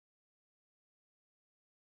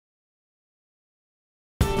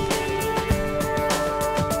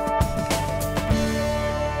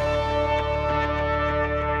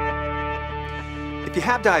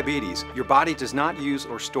have diabetes, your body does not use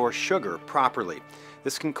or store sugar properly.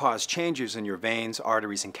 This can cause changes in your veins,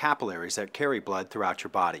 arteries, and capillaries that carry blood throughout your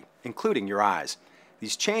body, including your eyes.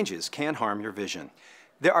 These changes can harm your vision.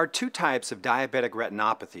 There are two types of diabetic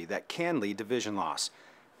retinopathy that can lead to vision loss.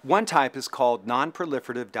 One type is called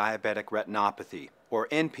non-proliferative diabetic retinopathy, or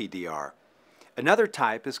NPDR. Another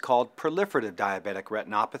type is called proliferative diabetic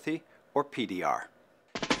retinopathy, or PDR.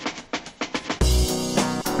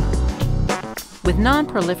 With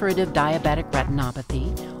non-proliferative diabetic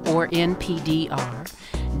retinopathy, or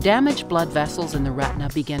NPDR, damaged blood vessels in the retina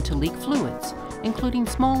begin to leak fluids, including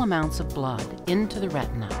small amounts of blood, into the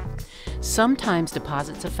retina. Sometimes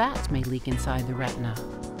deposits of fats may leak inside the retina.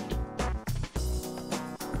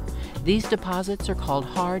 These deposits are called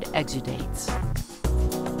hard exudates.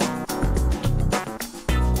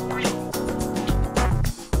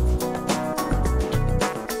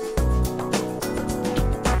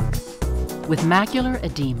 With macular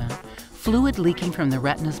edema, fluid leaking from the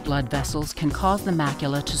retina's blood vessels can cause the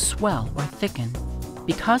macula to swell or thicken.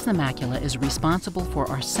 Because the macula is responsible for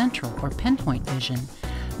our central or pinpoint vision,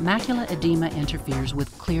 macular edema interferes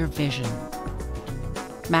with clear vision.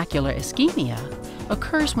 Macular ischemia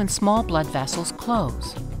occurs when small blood vessels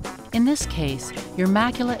close. In this case, your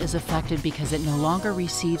macula is affected because it no longer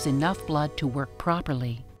receives enough blood to work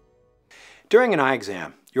properly. During an eye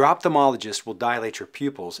exam, your ophthalmologist will dilate your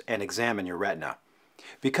pupils and examine your retina.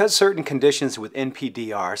 Because certain conditions with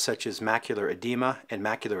NPDR, such as macular edema and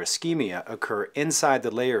macular ischemia, occur inside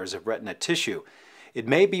the layers of retina tissue, it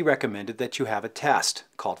may be recommended that you have a test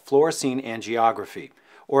called fluorescein angiography,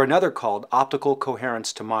 or another called optical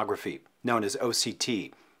coherence tomography, known as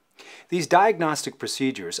OCT. These diagnostic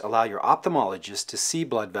procedures allow your ophthalmologist to see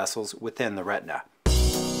blood vessels within the retina.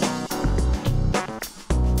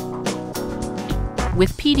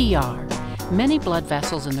 With PDR, many blood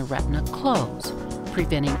vessels in the retina close,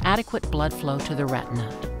 preventing adequate blood flow to the retina.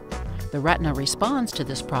 The retina responds to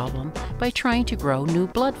this problem by trying to grow new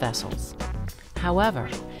blood vessels. However,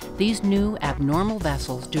 these new abnormal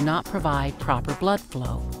vessels do not provide proper blood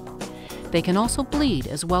flow. They can also bleed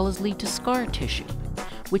as well as lead to scar tissue,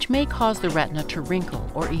 which may cause the retina to wrinkle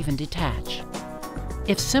or even detach.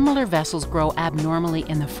 If similar vessels grow abnormally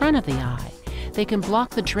in the front of the eye, they can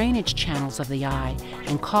block the drainage channels of the eye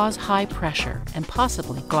and cause high pressure and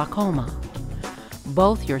possibly glaucoma.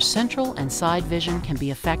 Both your central and side vision can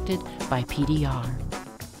be affected by PDR.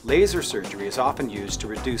 Laser surgery is often used to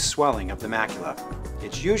reduce swelling of the macula.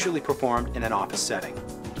 It's usually performed in an office setting.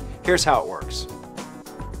 Here's how it works.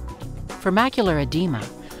 For macular edema,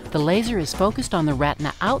 the laser is focused on the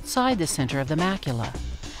retina outside the center of the macula.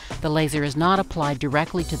 The laser is not applied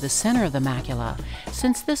directly to the center of the macula,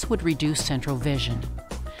 since this would reduce central vision.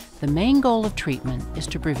 The main goal of treatment is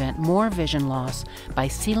to prevent more vision loss by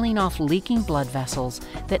sealing off leaking blood vessels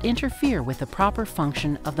that interfere with the proper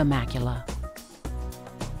function of the macula.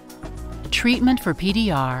 Treatment for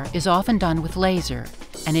PDR is often done with laser,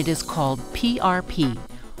 and it is called PRP,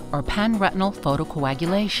 or panretinal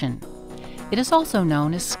photocoagulation. It is also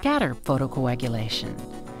known as scatter photocoagulation.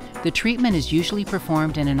 The treatment is usually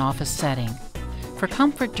performed in an office setting. For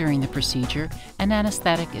comfort during the procedure, an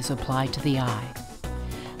anesthetic is applied to the eye.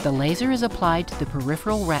 The laser is applied to the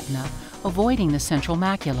peripheral retina, avoiding the central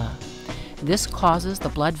macula. This causes the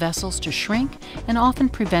blood vessels to shrink and often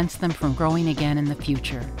prevents them from growing again in the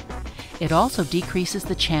future. It also decreases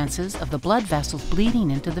the chances of the blood vessels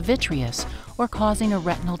bleeding into the vitreous or causing a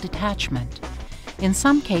retinal detachment. In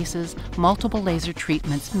some cases, multiple laser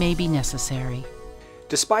treatments may be necessary.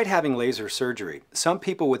 Despite having laser surgery, some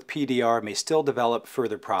people with PDR may still develop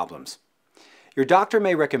further problems. Your doctor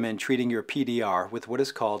may recommend treating your PDR with what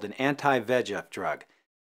is called an anti-VEGF drug.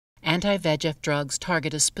 Anti-VEGF drugs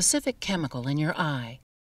target a specific chemical in your eye.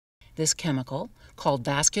 This chemical, called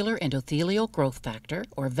vascular endothelial growth factor,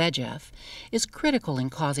 or VEGF, is critical in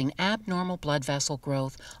causing abnormal blood vessel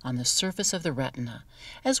growth on the surface of the retina,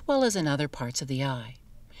 as well as in other parts of the eye.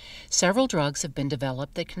 Several drugs have been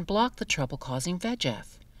developed that can block the trouble-causing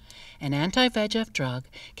VEGF. An anti-VEGF drug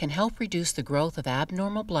can help reduce the growth of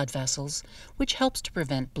abnormal blood vessels, which helps to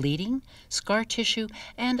prevent bleeding, scar tissue,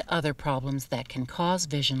 and other problems that can cause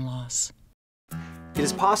vision loss. It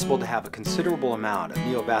is possible to have a considerable amount of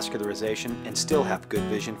neovascularization and still have good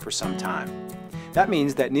vision for some time. That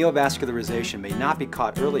means that neovascularization may not be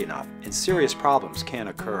caught early enough and serious problems can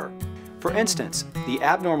occur. For instance, the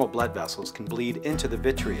abnormal blood vessels can bleed into the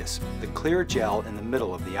vitreous, the clear gel in the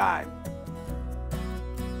middle of the eye.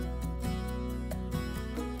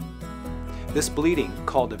 This bleeding,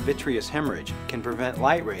 called a vitreous hemorrhage, can prevent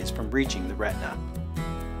light rays from reaching the retina.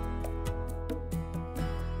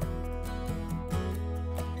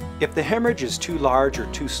 If the hemorrhage is too large or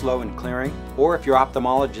too slow in clearing, or if your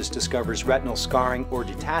ophthalmologist discovers retinal scarring or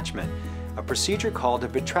detachment, a procedure called a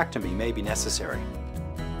vitrectomy may be necessary.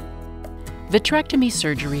 Vitrectomy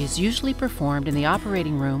surgery is usually performed in the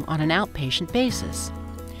operating room on an outpatient basis.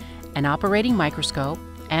 An operating microscope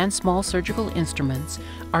and small surgical instruments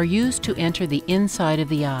are used to enter the inside of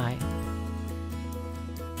the eye.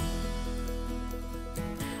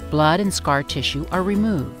 Blood and scar tissue are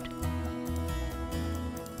removed.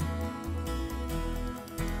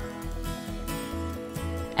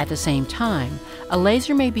 At the same time, a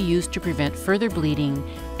laser may be used to prevent further bleeding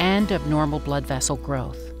and abnormal blood vessel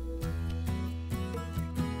growth.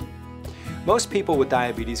 Most people with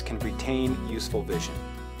diabetes can retain useful vision.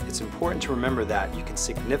 It's important to remember that you can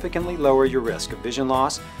significantly lower your risk of vision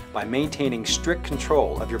loss by maintaining strict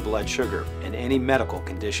control of your blood sugar in any medical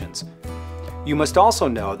conditions. You must also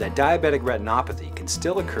know that diabetic retinopathy can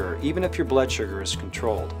still occur even if your blood sugar is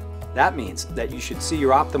controlled. That means that you should see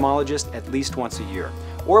your ophthalmologist at least once a year,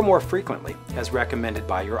 or more frequently, as recommended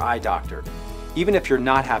by your eye doctor, even if you're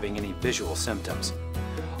not having any visual symptoms.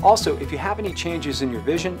 Also, if you have any changes in your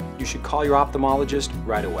vision, you should call your ophthalmologist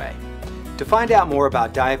right away. To find out more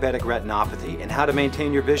about diabetic retinopathy and how to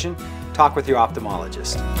maintain your vision, talk with your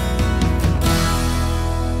ophthalmologist.